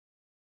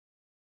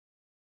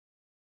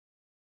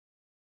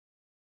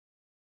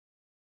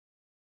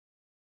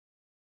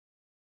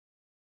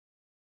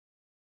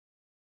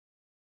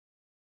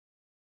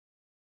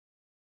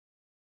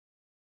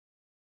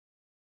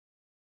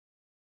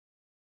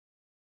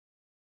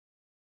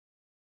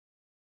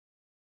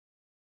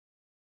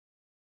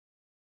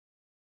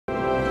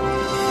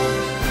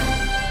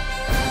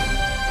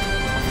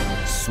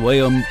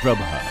Swayam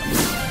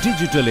Prabha.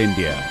 Digital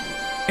India.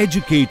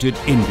 Educated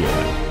India.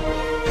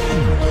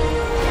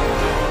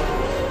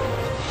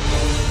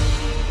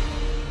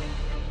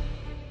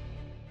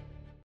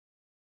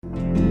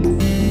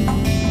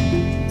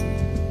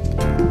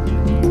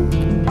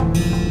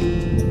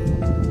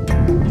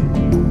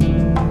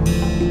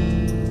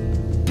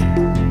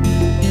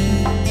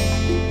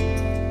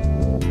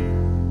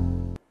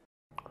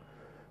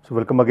 So,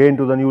 welcome again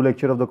to the new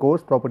lecture of the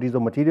course, Properties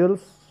of Materials.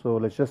 So,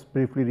 let us just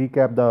briefly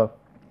recap the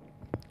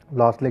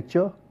last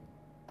lecture.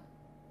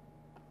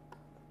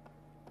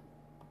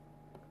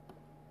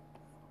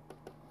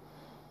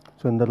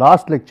 So, in the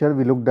last lecture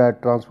we looked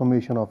at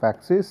transformation of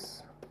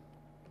axis.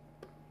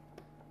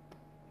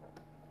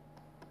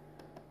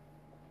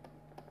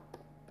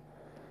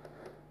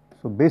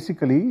 So,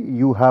 basically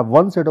you have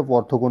one set of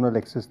orthogonal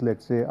axes, let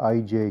us say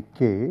I, J,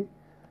 K,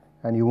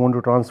 and you want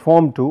to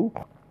transform to,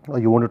 or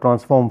you want to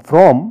transform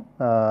from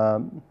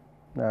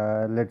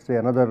let us say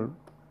another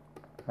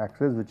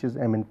axis which is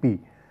M and P.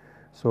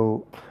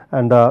 So,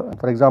 and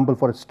for example,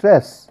 for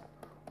stress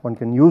one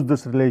can use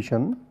this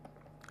relation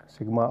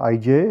sigma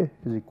ij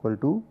is equal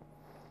to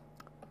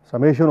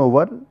summation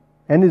over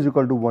n is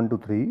equal to 1 to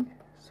 3,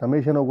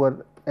 summation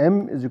over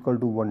m is equal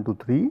to 1 to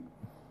 3,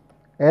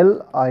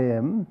 L I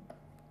m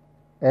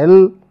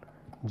L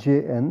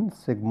j n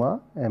sigma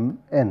m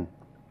n.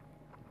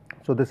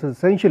 So, this is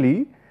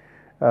essentially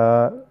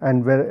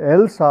and where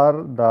L's are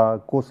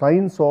the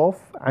cosines of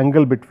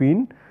angle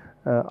between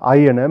I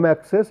and m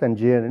axis and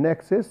j and n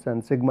axis,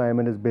 and sigma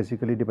m n is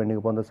basically depending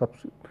upon the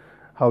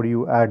how do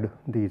you add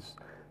these.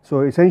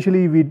 So,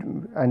 essentially we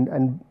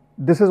and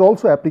this is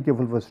also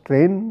applicable for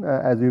strain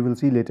as we will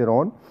see later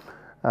on,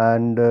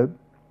 and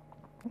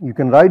you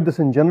can write this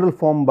in general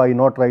form by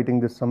not writing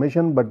this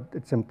summation, but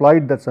it is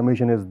implied that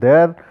summation is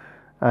there,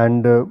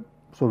 and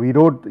so we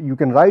wrote, you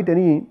can write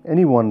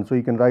any one. So,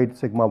 you can write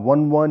sigma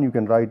 1 1, you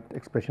can write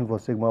expression for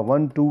sigma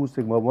 1 2,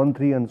 sigma 1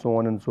 3 and so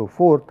on and so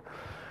forth.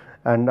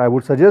 And I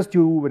would suggest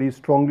you very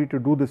strongly to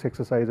do this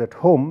exercise at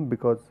home,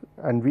 because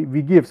and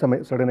we give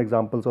some certain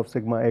examples of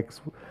sigma x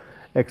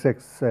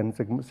xx and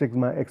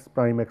sigma x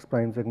prime,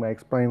 sigma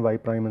x prime, y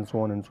prime and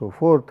so on and so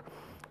forth,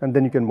 and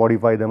then you can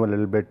modify them a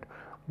little bit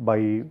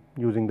by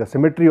using the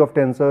symmetry of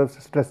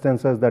tensors, stress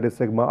tensors, that is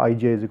sigma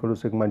ij is equal to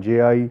sigma ji,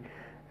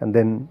 and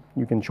then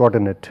you can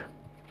shorten it.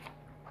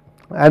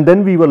 And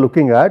then we were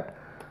looking at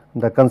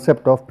the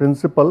concept of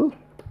principal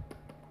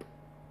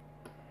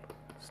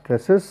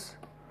stresses.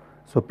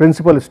 So,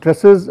 principal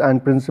stresses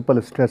and principal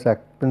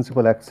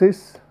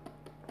axis.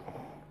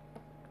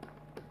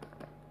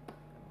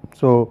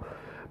 So,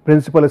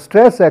 principal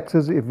stress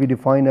axis if we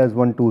define as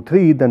 1 2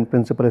 3, then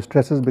principal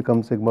stresses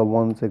become sigma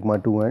 1, sigma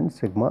 2 and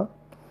sigma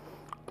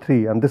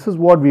 3, and this is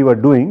what we were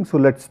doing. So,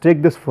 let us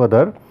take this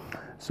further.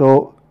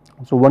 So,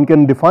 one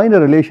can define a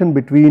relation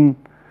between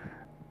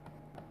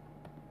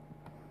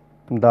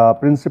the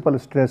principal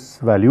stress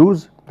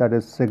values, that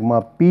is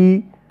sigma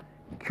p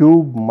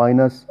cube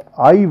minus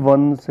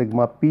I1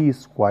 sigma p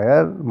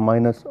square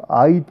minus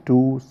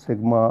I2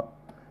 sigma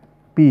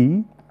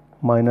p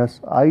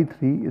minus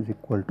I3 is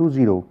equal to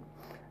 0,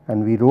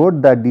 and we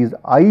wrote that these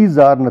i's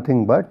are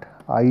nothing but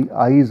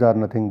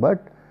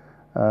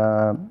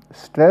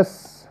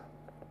stress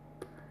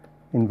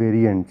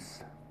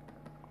invariants.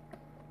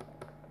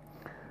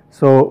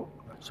 So,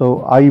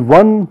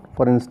 I1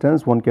 for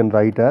instance one can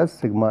write as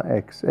sigma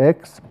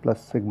xx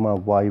plus sigma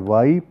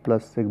yy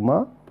plus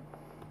sigma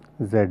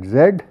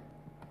zz.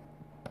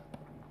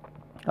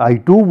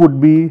 I2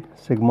 would be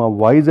sigma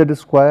yz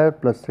square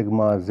plus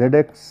sigma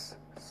zx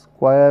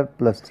square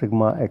plus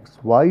sigma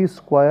xy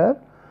square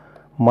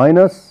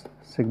minus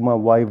sigma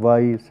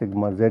yy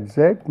sigma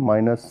zz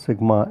minus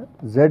sigma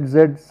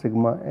zz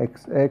sigma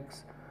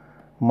xx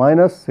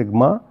minus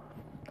sigma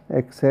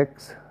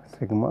xx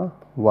sigma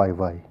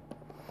yy,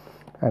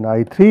 and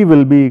I3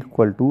 will be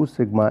equal to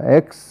sigma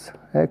x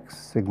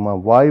sigma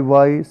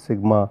yy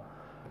sigma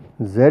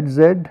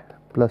zz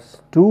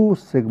plus 2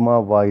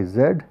 sigma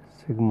yz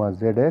sigma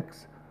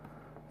zx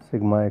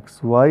sigma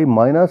xy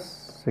minus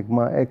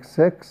sigma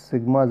xx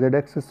sigma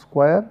zx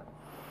square,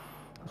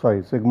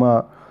 sorry,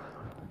 sigma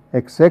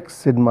xx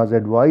sigma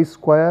zy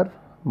square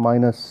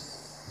minus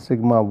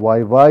sigma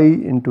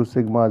yy into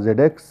sigma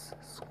zx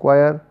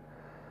square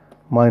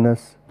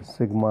minus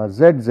sigma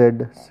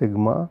zz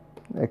sigma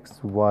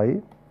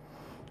xy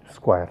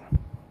square.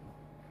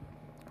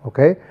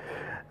 Okay,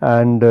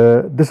 and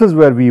this is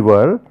where we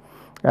were,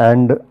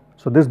 and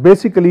so this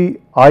basically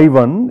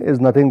I1 is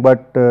nothing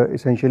but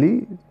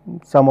essentially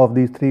sum of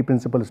these three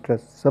principal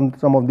stress,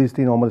 some of these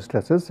three normal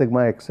stresses, sigma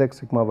xx,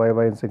 sigma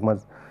yy and sigma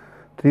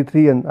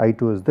 3, and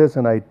I2 is this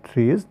and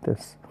I3 is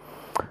this.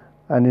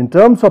 And in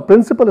terms of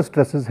principal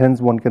stresses,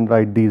 hence one can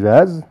write these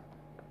as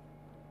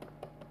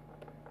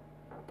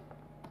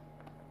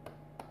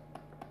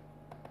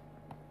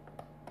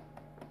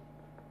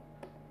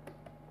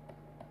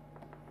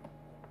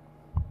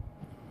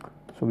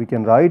so we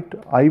can write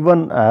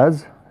I1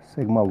 as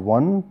sigma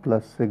 1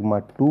 plus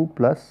sigma 2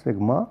 plus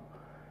sigma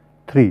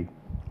 3,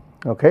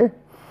 okay,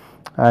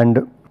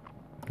 and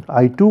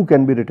I2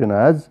 can be written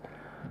as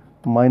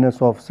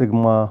minus of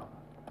sigma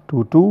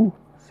 22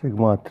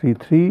 sigma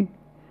 33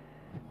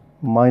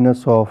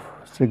 minus of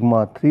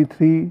sigma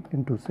 33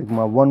 into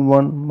sigma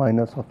 11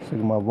 minus of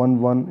sigma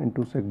 11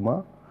 into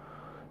sigma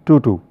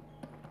 22,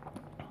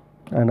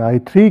 and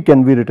I3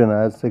 can be written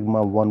as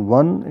sigma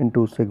 11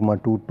 into sigma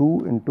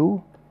 22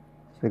 into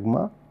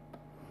sigma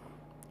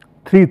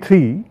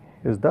 33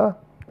 is the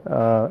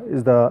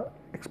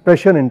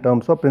expression in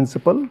terms of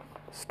principal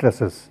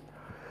stresses.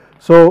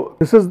 So,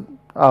 this is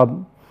a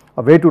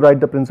way to write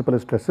the principal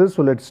stresses.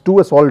 So, let us do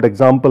a solved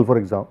example for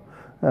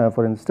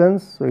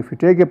instance. So, if you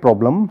take a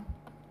problem,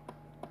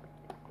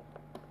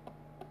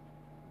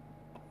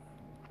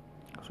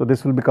 so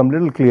this will become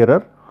little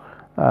clearer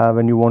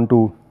when you want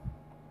to.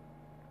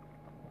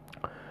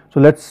 So,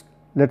 let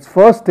us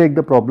first take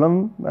the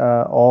problem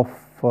of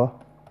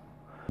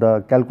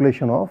the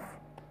calculation of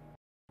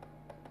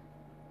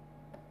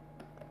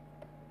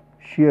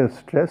shear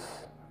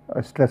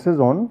stresses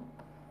on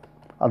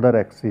other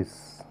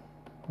axes.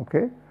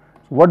 Okay.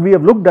 So, what we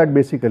have looked at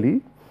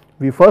basically,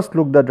 we first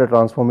looked at the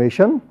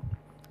transformation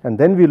and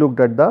then we looked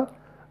at the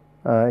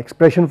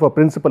expression for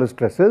principal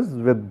stresses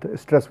with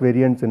stress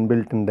variants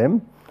inbuilt in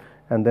them,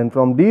 and then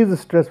from these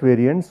stress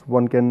variants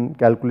one can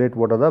calculate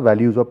what are the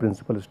values of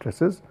principal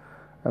stresses,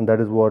 and that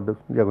is what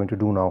we are going to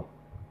do now.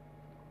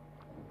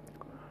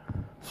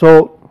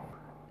 So,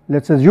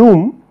 let us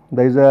assume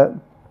there is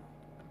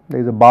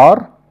a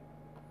bar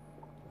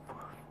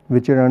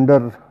which is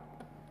under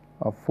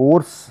a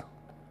force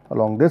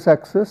along this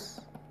axis,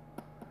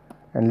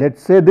 and let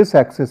us say this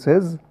axis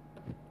is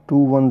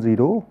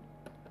 210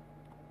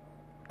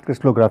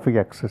 crystallographic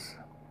axis.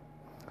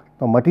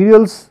 Now,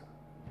 materials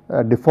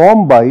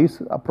deform by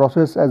a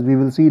process, as we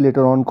will see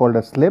later on, called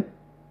a slip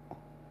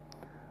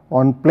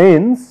on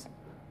planes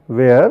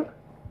where,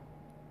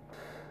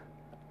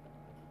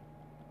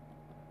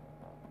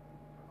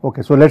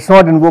 okay, so let us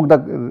not invoke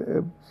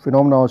the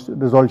phenomena of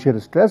resolved shear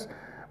stress,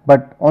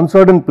 but on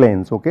certain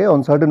planes, okay,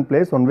 on certain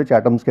planes on which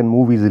atoms can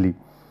move easily.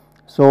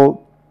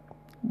 So,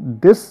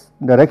 this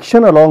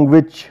direction along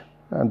which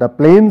the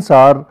planes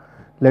are,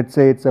 let us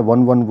say it is a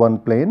 111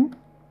 plane.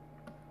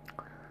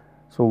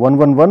 So,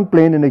 111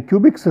 plane in a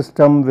cubic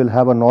system will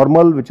have a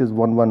normal which is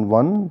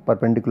 111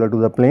 perpendicular to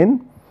the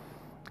plane,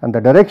 and the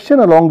direction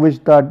along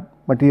which the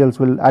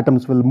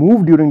atoms will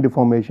move during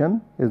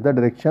deformation is the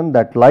direction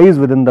that lies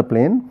within the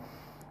plane,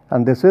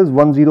 and this is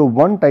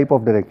 101 type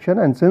of direction,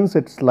 and since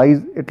it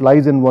lies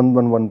in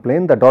 111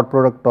 plane, the dot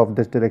product of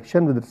this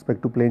direction with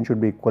respect to plane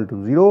should be equal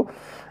to 0.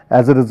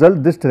 As a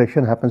result, this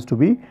direction happens to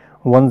be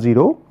 10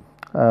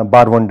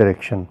 bar 1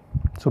 direction.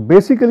 So,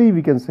 basically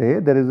we can say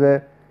there is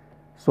a,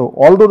 so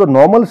although the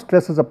normal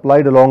stress is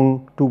applied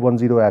along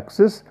 210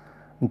 axis,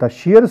 the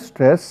shear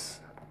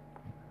stress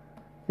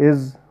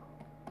is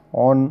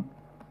on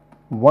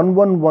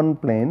 111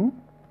 plane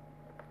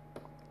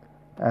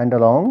and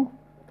along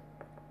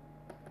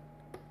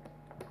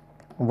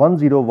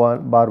 10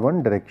 bar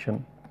 1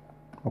 direction.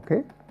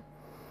 Okay.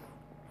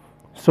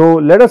 So,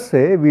 let us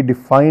say we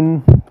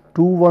define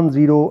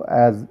 210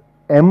 as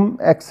M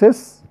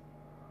axis,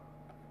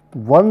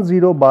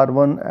 10 bar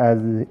 1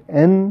 as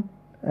N,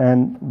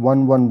 and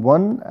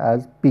 111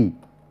 as P.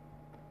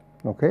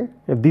 Okay.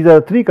 If these are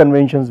the three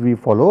conventions we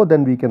follow,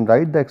 then we can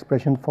write the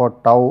expression for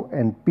tau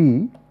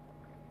NP.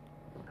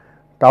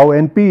 Tau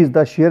NP is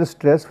the shear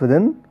stress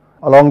within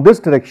along this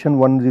direction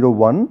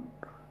 101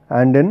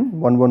 and in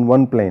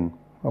 111 plane.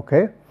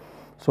 Okay.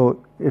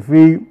 So, if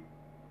we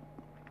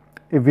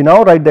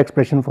now write the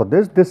expression for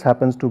this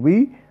happens to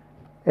be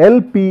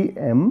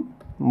LPM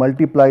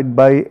multiplied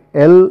by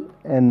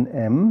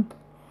LNM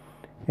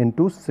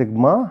into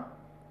sigma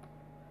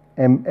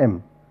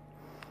MM.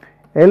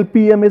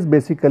 LPM is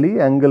basically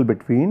angle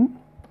between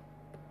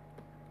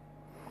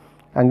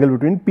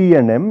P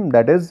and M,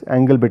 that is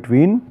angle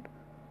between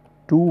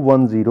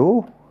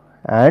 210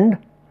 and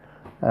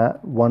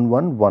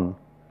 111,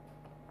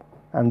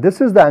 and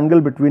this is the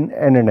angle between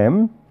N and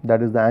M,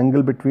 that is the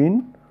angle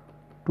between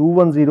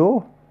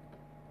 210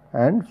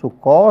 and, so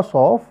cos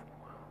of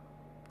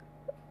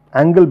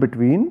angle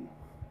between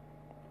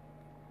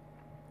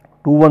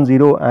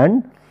 210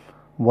 and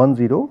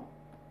 10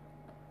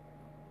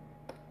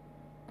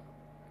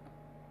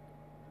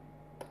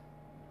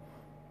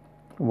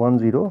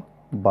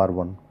 bar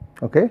 1.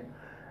 Okay.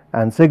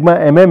 And sigma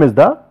mm is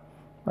the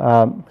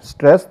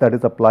stress that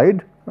is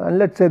applied, and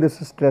let us say this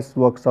stress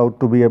works out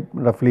to be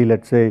roughly,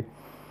 let us say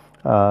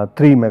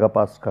 3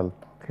 megapascal.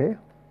 Okay.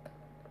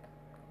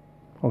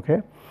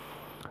 Okay.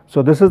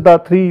 So, this is the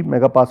 3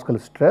 megapascal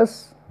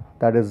stress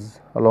that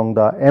is along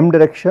the M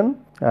direction,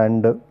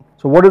 and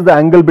so what is the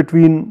angle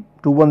between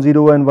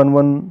 210 and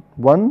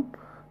 111?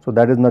 So,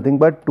 that is nothing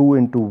but 2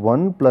 into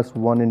 1 plus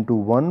 1 into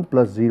 1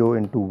 plus 0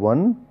 into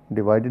 1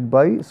 divided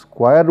by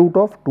square root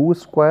of 2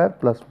 square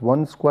plus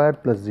 1 square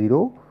plus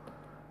 0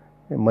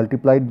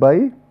 multiplied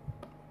by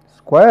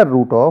square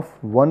root of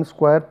 1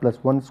 square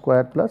plus 1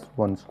 square plus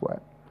 1 square.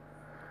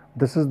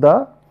 This is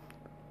the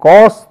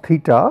cos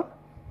theta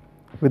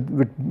with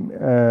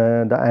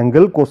the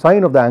angle,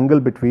 cosine of the angle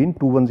between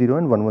 210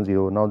 and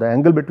 110. Now, the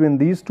angle between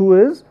these two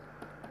is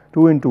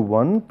 2 into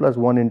 1 plus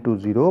 1 into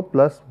 0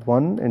 plus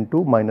 1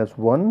 into minus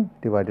 1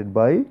 divided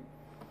by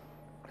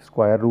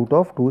square root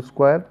of 2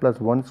 square plus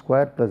 1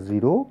 square plus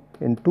 0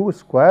 into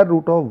square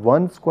root of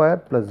 1 square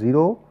plus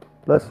 0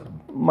 plus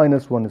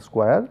minus 1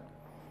 square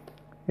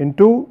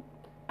into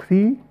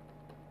 3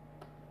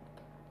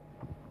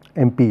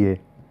 MPa,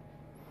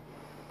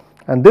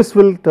 and this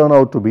will turn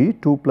out to be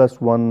 2 plus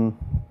 1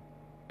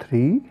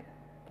 3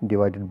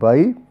 divided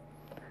by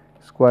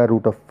square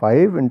root of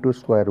 5 into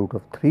square root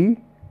of 3.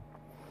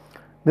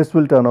 This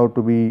will turn out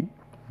to be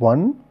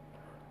 1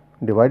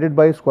 divided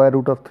by square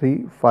root of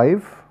 3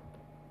 5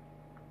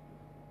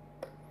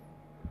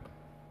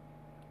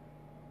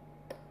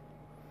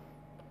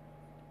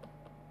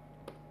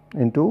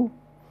 into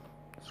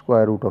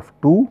square root of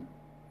 2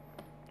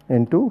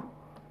 into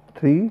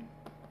 3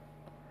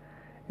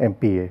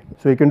 MPa.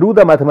 So, you can do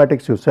the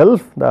mathematics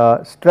yourself.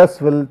 The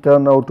stress will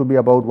turn out to be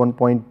about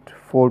 1.4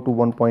 to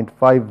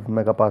 1.5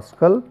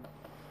 megapascal.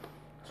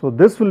 So,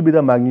 this will be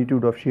the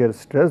magnitude of shear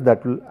stress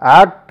that will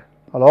act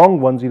along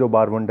 10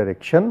 bar 1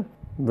 direction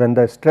when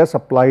the stress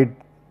applied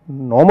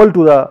normal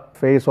to the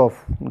face of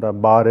the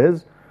bar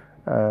is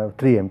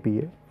 3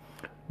 MPa.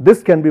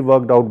 This can be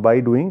worked out by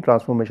doing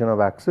transformation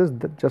of axis,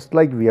 just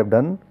like we have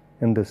done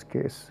in this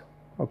case.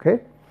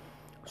 Okay.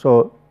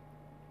 So,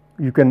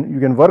 you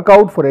can work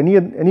out for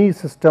any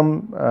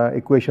system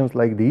equations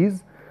like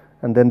these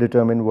and then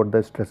determine what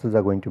the stresses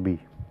are going to be.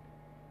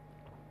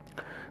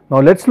 Now,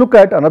 let us look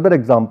at another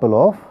example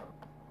of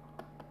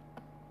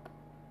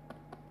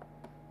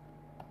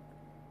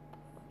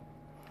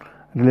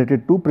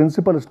related to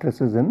principal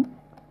stresses in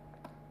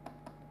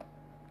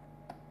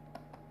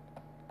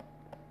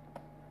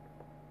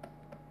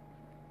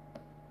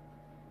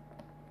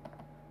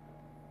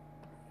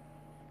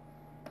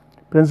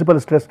principal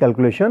stress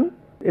calculation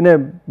in a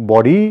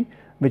body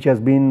which has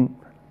been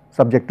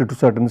subjected to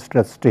certain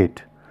stress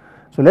state.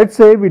 So, let us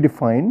say we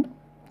define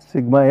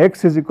sigma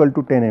x is equal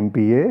to 10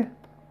 MPa,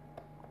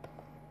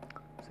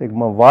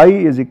 sigma y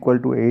is equal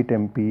to 8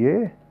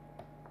 MPa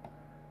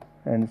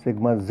and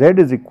sigma z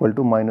is equal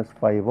to minus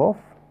 5 of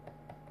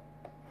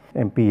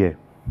MPa.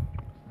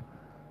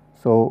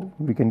 So,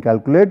 we can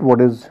calculate what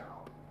is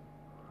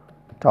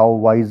tau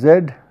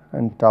yz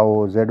and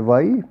tau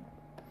zy.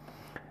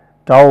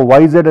 Tau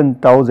yz and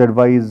tau zy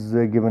is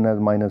given as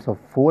minus of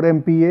 4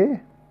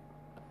 MPa,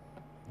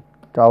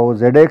 tau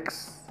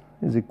zx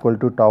is equal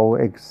to tau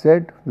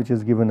xz which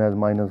is given as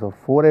minus of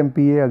 4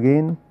 MPa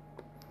again.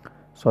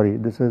 Sorry,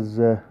 this is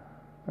let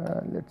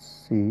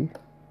us see,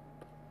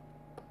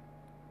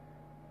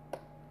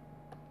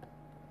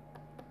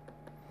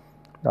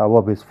 the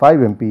above is 5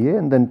 MPa,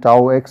 and then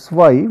tau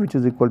xy which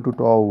is equal to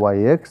tau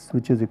yx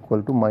which is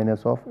equal to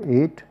minus of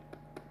 8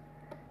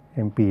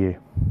 MPa.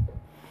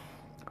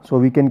 So,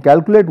 we can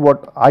calculate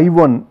what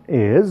I1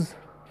 is.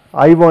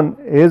 I1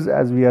 is,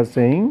 as we are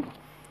saying,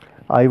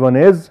 I1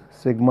 is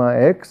sigma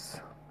x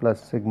plus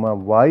sigma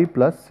y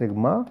plus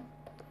sigma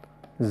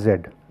z.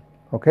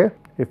 Okay.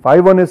 If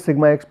I1 is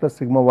sigma x plus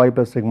sigma y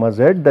plus sigma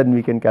z, then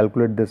we can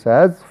calculate this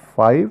as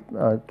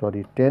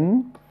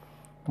 10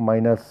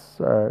 minus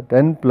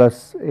 10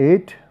 plus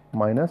 8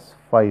 minus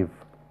 5.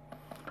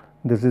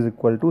 This is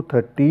equal to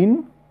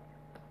 13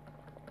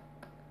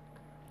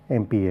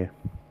 MPa.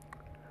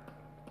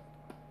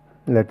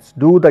 Let us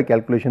do the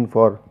calculation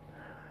for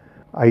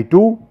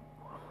I2.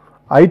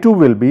 I2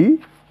 will be,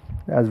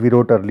 as we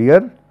wrote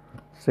earlier,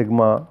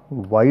 sigma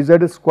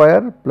yz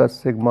square plus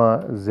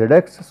sigma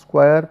zx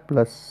square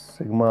plus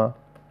sigma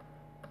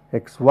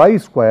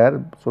xy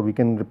square. So, we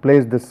can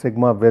replace this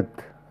sigma with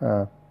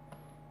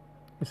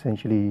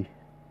essentially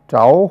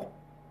tau,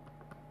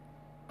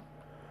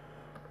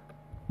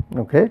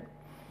 okay,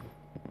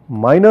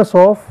 minus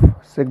of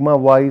sigma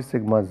y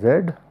sigma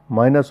z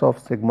minus of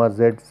sigma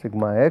z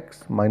sigma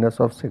x minus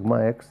of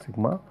sigma x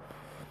sigma.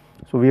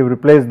 So, we have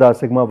replaced the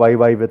sigma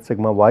yy with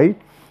sigma y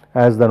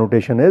as the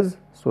notation is.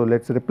 So,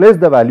 let us replace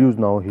the values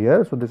now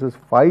here. So, this is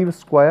 5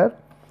 square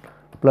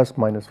plus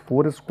minus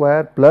 4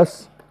 square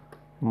plus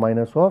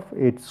minus of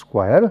 8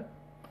 square.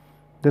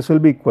 This will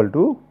be equal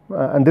to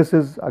and this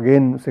is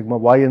again sigma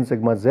y and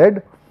sigma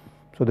z.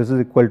 So, this is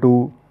equal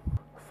to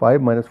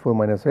 5 minus 4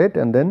 minus 8,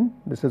 and then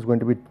this is going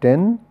to be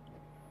 10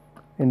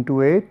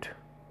 into 8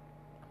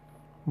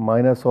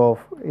 minus of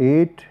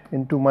 8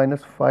 into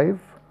minus 5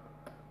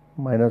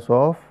 minus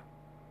of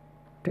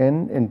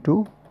 10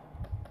 into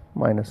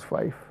minus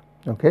 5.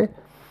 Okay.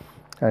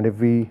 And if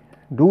we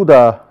do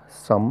the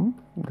sum,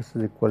 this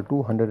is equal to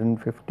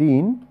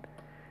 115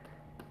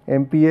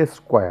 MPa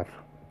square,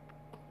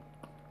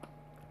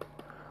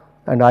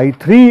 and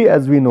I3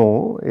 as we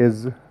know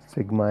is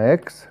sigma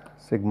x,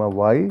 sigma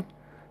y,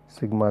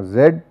 sigma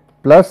z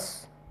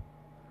plus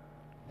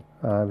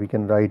we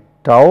can write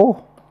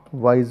tau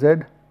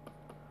yz,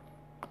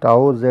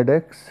 tau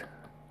zx,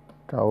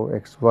 tau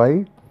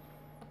xy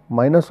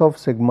minus of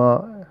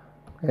sigma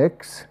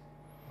x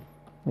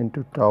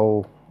into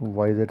tau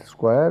yz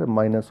square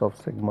minus of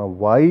sigma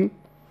y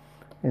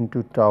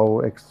into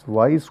tau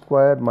xy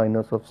square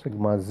minus of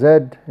sigma z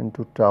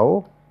into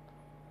tau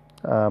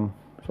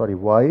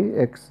y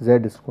x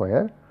z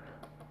square.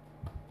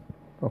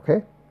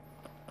 Okay.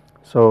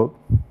 So,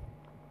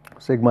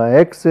 sigma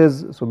x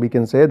is, so we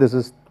can say this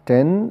is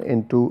 10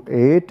 into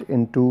 8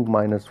 into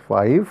minus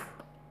 5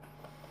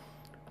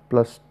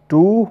 plus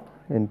 2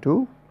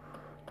 into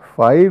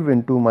 5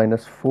 into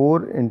minus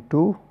 4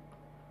 into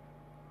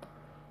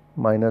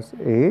minus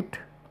 8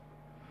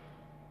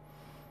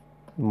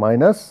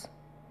 minus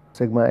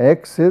sigma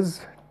x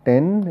is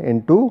 10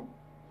 into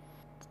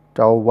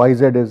tau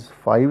yz is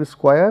 5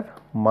 square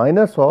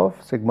minus of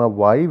sigma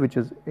y which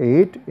is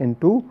 8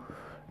 into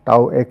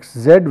tau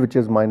xz which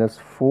is minus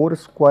 4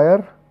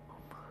 square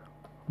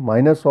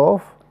minus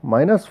of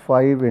minus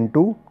 5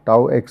 into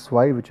tau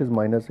xy which is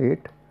minus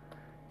 8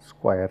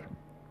 square.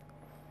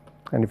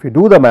 And if you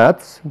do the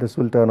maths, this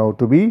will turn out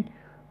to be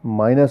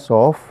minus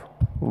of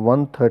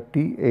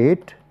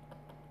 138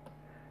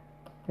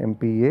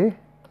 MPa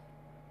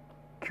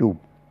cube.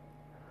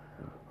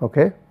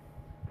 Okay.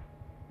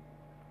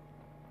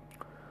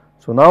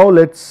 So, now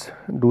let us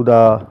do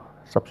the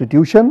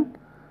substitution.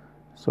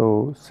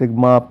 So,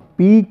 sigma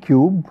p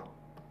cube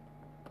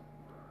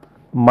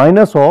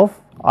minus of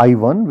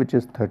I1 which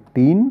is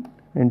 13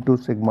 into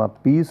sigma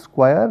p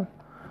square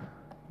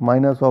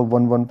minus of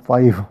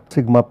 115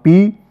 sigma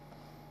p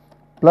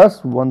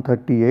plus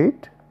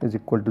 138 is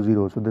equal to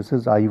 0. So, this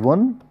is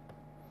I1,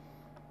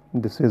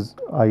 this is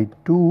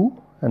I2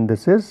 and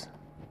this is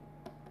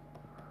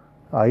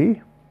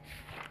I3.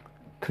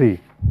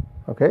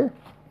 Okay.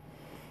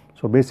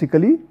 So,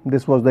 basically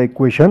this was the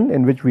equation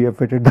in which we have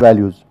fitted the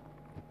values,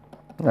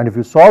 and if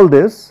you solve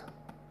this,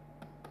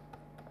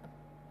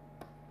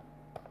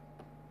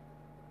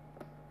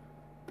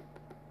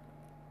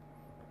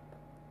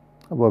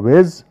 above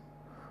is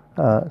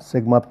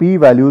sigma p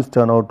values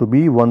turn out to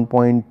be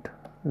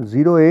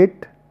 1.08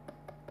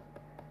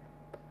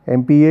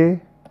 MPa,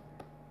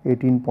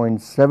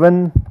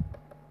 18.7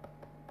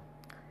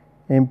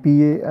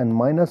 MPa and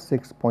minus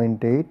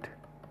 6.8.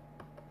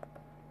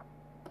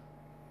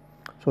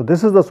 So,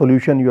 this is the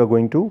solution you are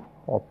going to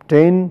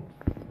obtain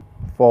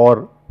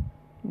for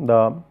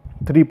the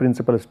 3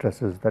 principal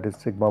stresses, that is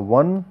sigma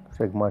 1,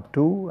 sigma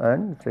 2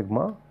 and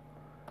sigma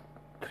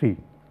 3.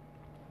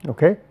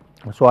 Okay.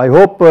 So, I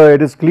hope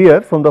it is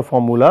clear from the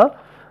formula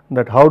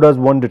that how does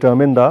one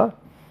determine the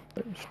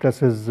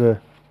stresses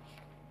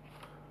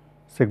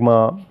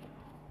sigma.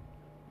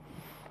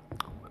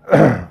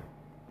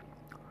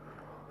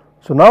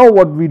 So, now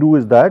what we do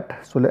is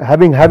that, so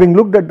having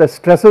looked at the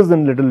stresses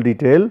in little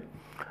detail,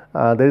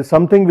 there is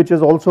something which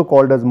is also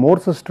called as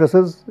Morse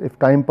stresses. If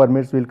time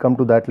permits, we will come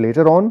to that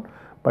later on,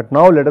 but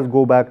now let us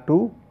go back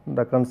to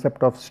the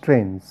concept of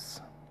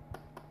strains.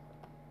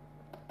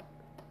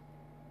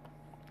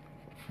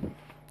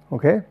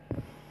 Okay.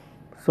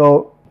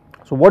 So,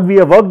 what we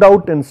have worked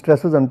out in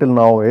stresses until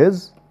now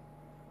is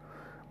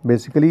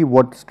basically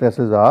what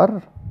stresses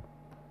are: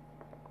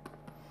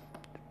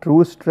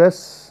 true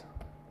stress,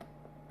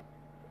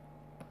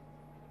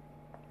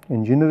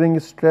 engineering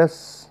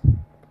stress,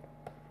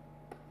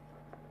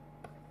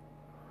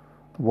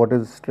 what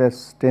is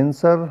stress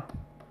tensor,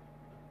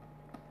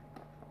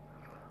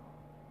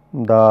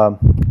 the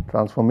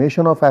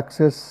transformation of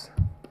axis,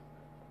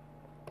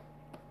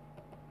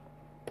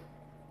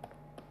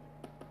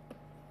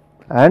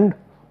 and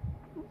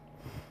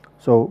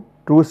so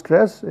true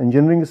stress,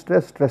 engineering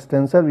stress, stress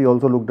tensor. We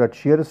also looked at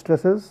shear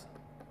stresses,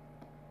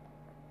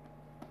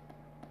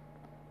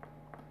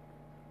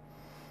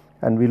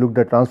 and we looked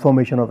at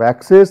transformation of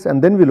axis,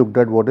 and then we looked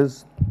at what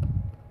is,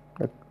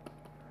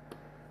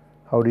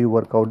 how do you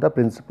work out the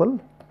principal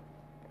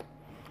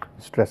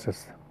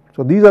stresses.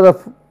 So, these are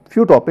the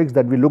few topics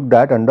that we looked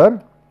at under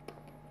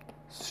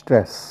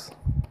stress.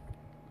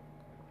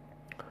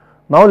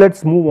 Now, let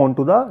us move on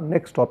to the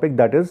next topic,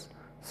 that is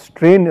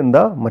strain in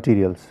the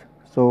materials.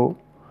 So,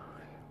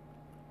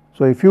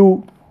 if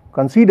you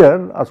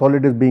consider a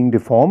solid is being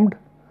deformed,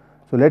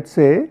 so let us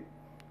say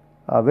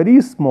a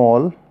very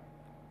small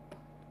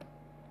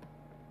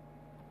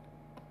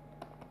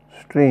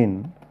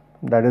strain,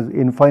 that is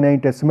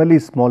infinitesimally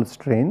small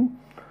strain,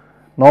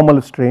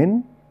 normal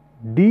strain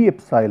d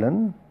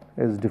epsilon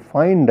is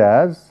defined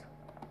as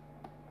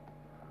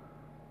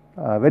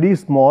a very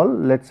small,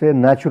 let us say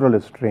natural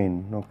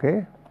strain,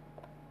 okay,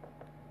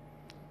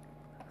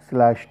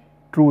 slash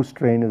true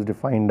strain is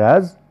defined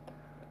as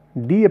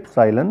d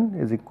epsilon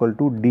is equal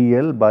to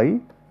dl by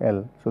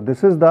L. So,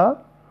 this is the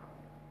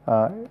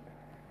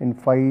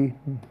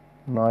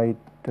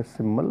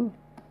infinitesimal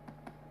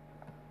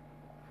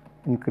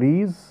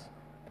increase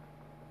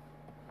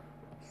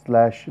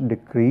slash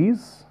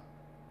decrease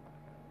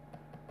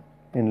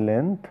in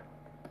length.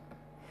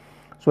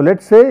 So, let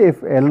us say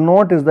if L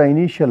naught is the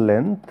initial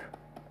length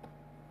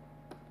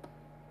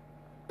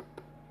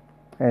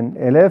and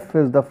LF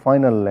is the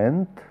final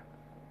length,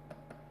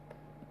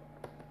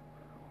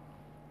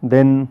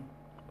 then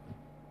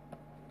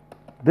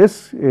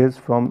this is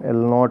from L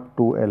naught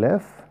to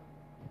LF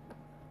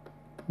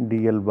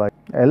dl by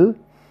L.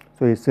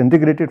 So, it is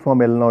integrated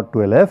from L naught to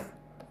LF.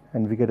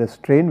 and we get a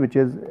strain which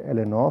is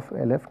ln of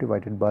Lf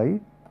divided by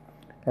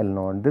L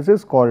naught. This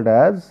is called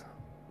as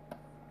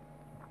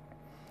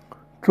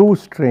true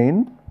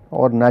strain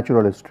or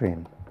natural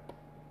strain.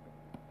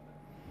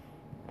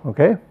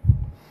 Okay.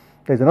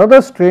 There is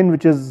another strain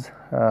which is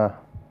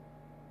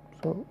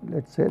so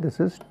let us say this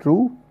is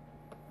true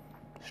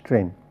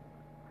strain.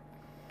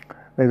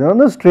 There is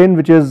another strain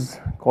which is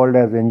called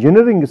as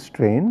engineering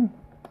strain,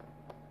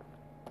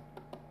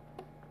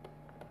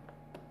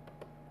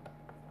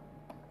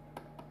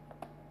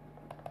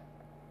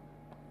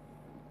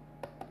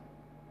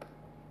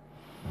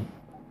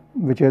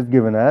 which is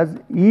given as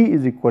E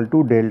is equal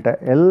to delta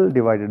L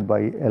divided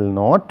by L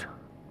naught,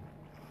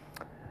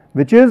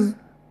 which is,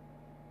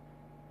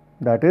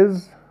 that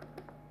is,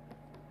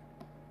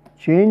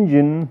 change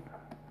in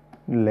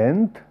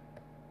length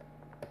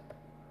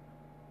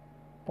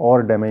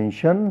or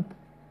dimension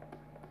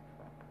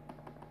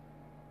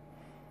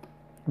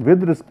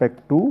with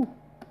respect to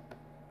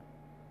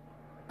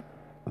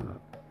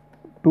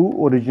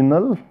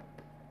original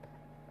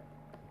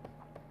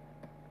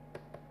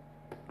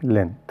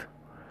length.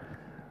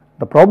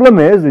 The problem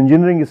is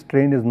engineering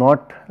strain is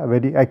not a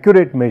very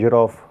accurate measure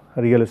of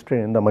real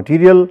strain in the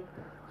material,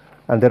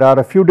 and there are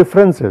a few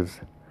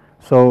differences.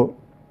 So,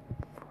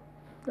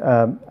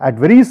 at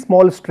very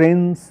small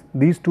strains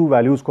these two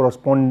values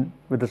correspond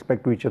with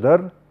respect to each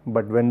other,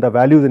 but when the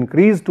values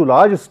increase to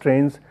large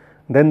strains,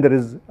 then there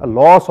is a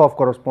loss of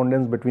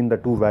correspondence between the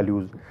two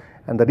values,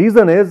 and the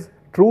reason is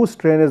true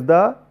strain is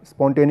the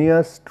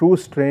spontaneous true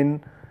strain,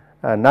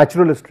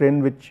 natural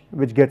strain which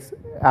gets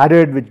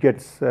added, which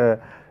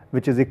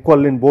is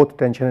equal in both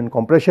tension and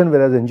compression,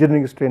 whereas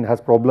engineering strain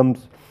has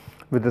problems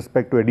with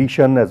respect to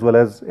addition as well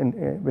as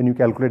when you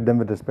calculate them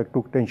with respect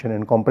to tension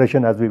and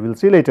compression, as we will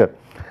see later.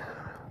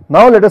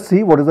 Now let us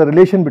see what is the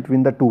relation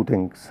between the two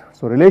things.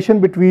 So relation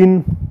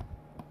between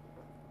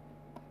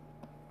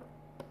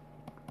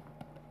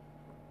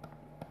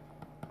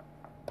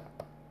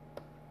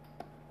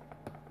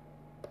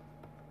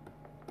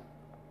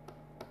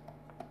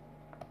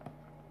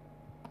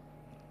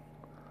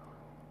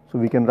so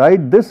we can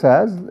write this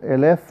as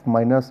Lf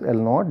minus L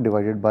naught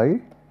divided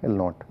by L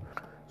naught.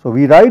 So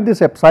we write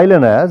this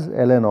epsilon as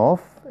ln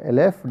of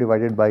Lf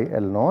divided by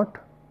L naught.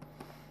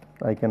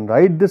 I can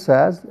write this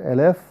as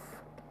Lf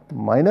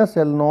minus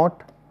L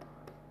naught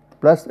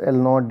plus L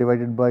naught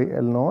divided by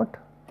L naught,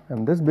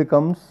 and this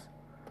becomes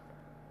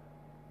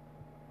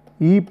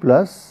E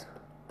plus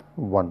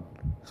 1.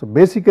 So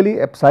basically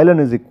epsilon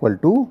is equal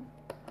to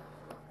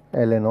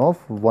ln of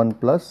 1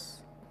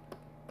 plus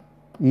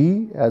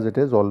E as it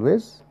is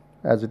always,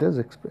 as it is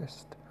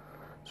expressed.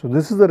 So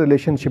this is the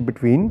relationship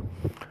between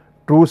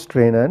true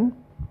strain and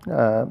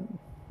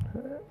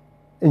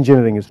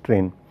engineering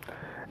strain,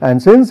 and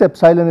since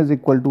epsilon is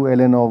equal to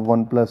ln of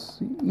 1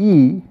 plus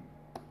E,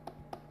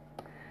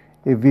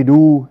 if we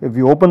do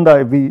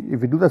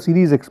the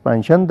series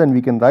expansion, then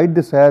we can write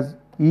this as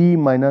E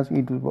minus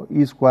E to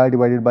E square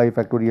divided by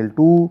factorial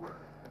 2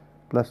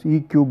 plus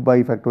E cube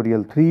by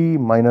factorial 3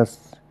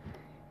 minus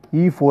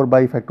E4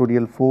 by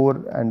factorial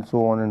 4, and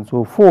so on and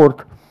so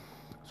forth.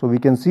 So we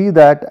can see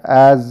that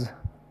as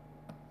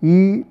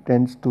E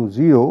tends to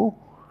 0,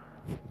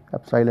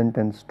 epsilon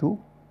tends to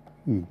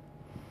E,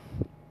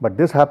 but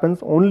this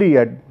happens only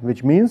at,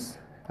 which means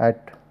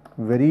at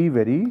very,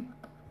 very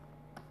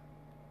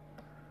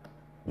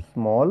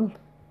small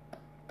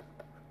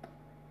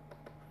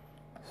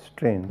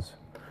strains.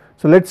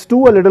 So let us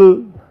do a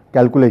little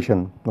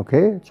calculation.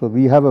 Okay. So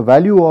we have a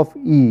value of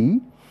E,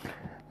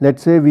 let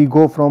us say we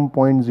go from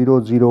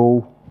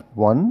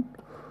 0.001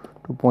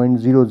 to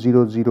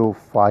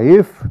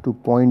 0.0005 to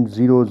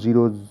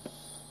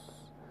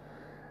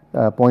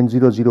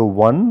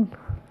 0.001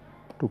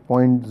 to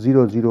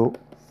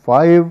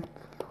 0.005,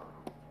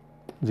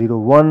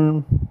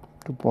 01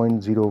 to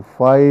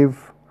 0.05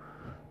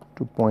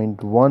 to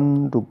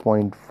 0.1 to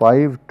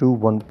 0.5 to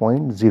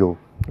 1.0.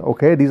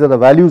 Okay, these are the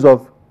values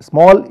of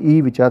small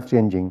e which are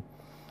changing.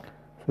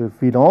 So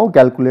if we now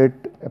calculate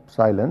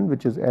epsilon,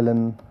 which is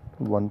ln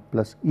 1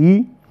 plus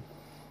E,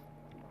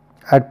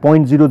 at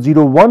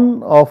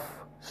 0.001 of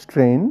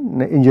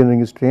strain,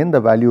 engineering strain, the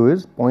value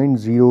is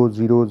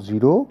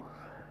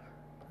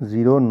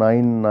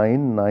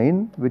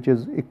 0.0000999, which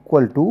is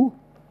equal to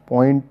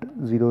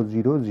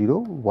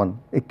 0.0001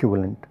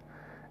 equivalent,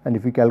 and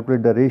if we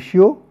calculate the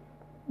ratio,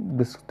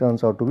 this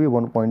turns out to be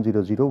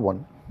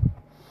 1.001.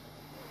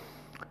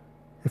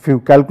 If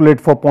you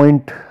calculate for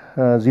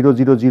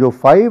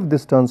 0.0005,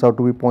 this turns out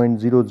to be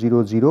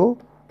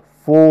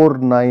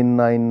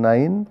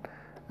 0.0004999,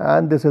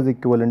 and this is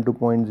equivalent to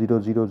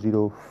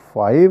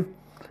 0.0005,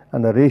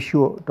 and the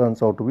ratio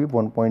turns out to be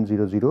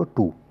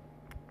 1.002.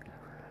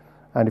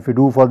 And if you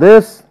do for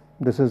this,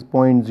 this is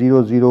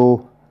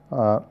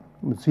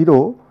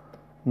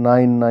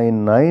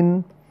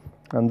 0.000999,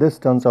 and this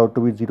turns out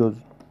to be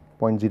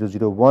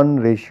 0.001,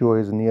 ratio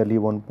is nearly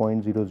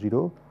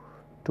 1.002.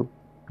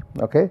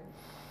 Okay.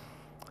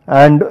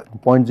 And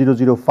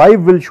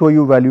 0.005 will show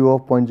you value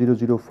of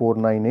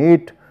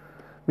 0.00498,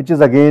 which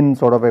is again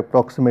sort of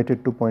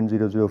approximated to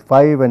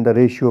 0.005, and the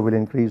ratio will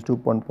increase to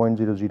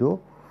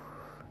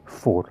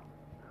 1.004.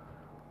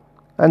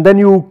 And then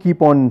you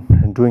keep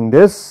on doing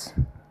this.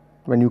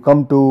 When you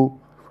come to,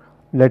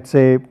 let us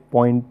say,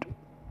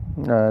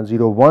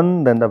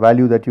 0.01, then the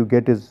value that you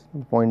get is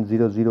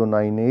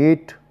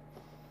 0.0098,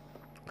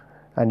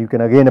 and you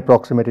can again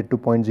approximate it to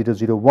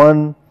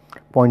 0.001.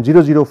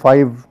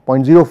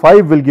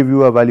 0.05 will give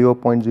you a value of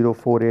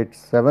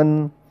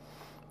 0.0487,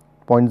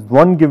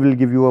 0.1 will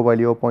give you a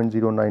value of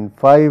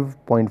 0.095,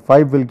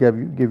 0.5 will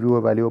give you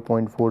a value of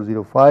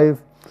 0.405,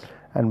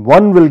 and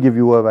 1 will give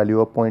you a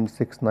value of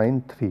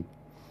 0.693.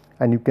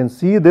 And you can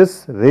see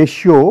this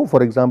ratio,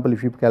 for example,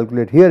 if you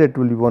calculate here, it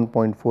will be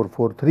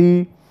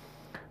 1.443,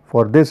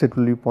 for this it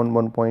will be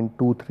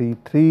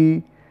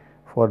 1.233,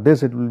 for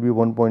this it will be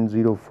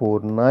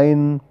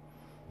 1.049,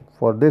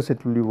 for this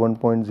it will be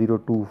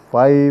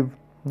 1.025,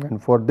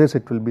 and for this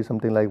it will be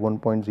something like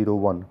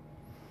 1.01.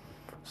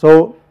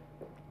 So,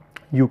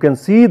 you can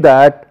see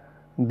that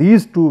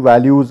these two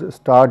values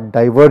start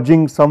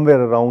diverging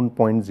somewhere around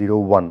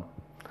 0.01.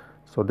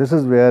 So, this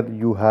is where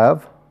you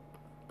have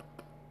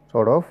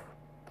sort of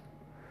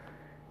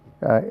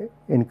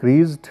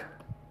increased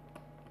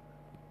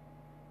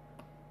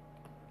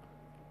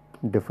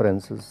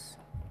differences.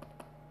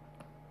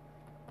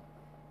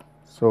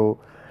 So,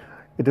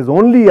 it is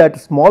only at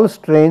small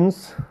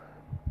strains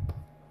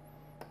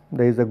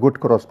there is a good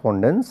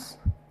correspondence,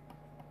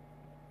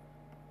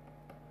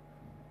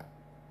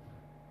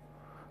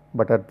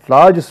 but at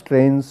large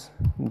strains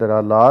there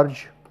are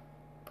large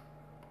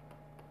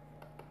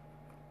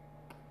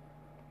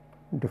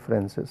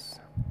differences.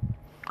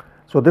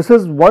 So, this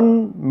is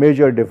one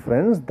major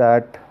difference,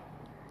 that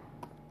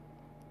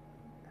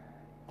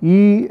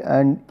E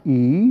and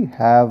E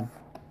have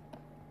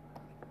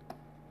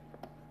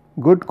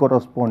good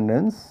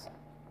correspondence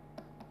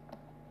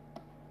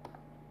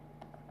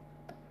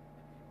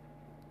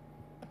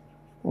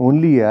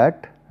only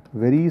at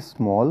very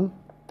small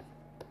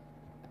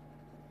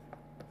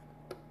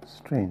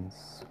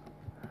strains.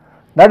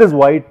 That is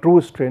why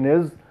true strain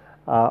is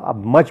a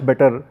much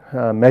better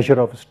measure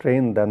of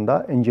strain than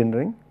the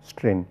engineering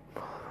strain.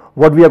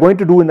 What we are going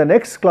to do in the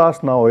next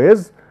class now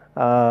is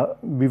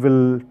we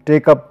will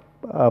take up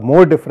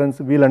more difference,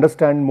 we will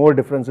understand more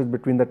differences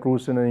between the true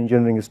strain and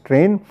engineering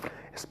strain,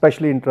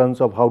 especially in terms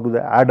of how do they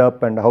add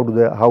up and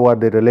how are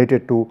they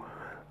related to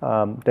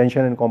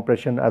tension and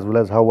compression, as well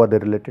as how are they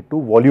related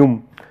to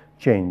volume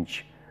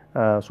change.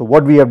 So,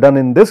 what we have done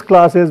in this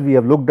class is we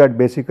have looked at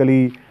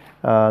basically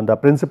the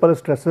principal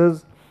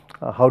stresses,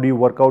 how do you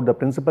work out the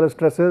principal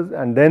stresses,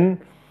 and then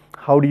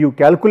how do you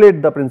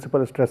calculate the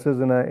principal stresses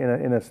in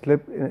a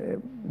slip.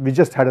 We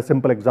just had a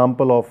simple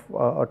example of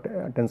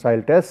a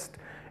tensile test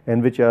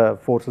in which a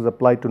force is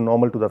applied to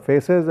normal to the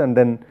faces, and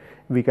then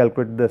we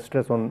calculate the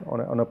stress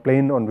on a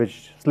plane on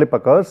which slip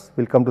occurs.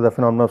 We will come to the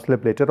phenomena of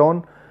slip later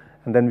on,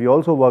 and then we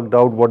also worked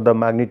out what the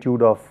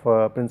magnitude of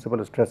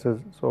principal stress is.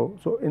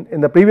 So,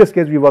 in the previous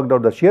case we worked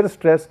out the shear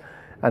stress,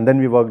 and then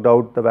we worked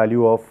out the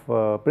value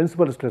of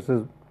principal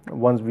stresses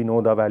once we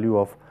know the value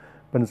of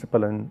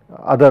principal and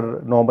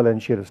other normal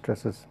and shear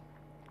stresses.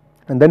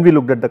 And then we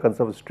looked at the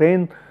conserved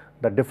strain,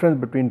 the difference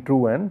between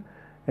true and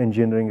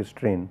engineering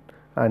strain,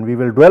 and we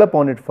will dwell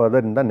upon it further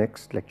in the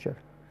next lecture.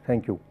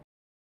 Thank you.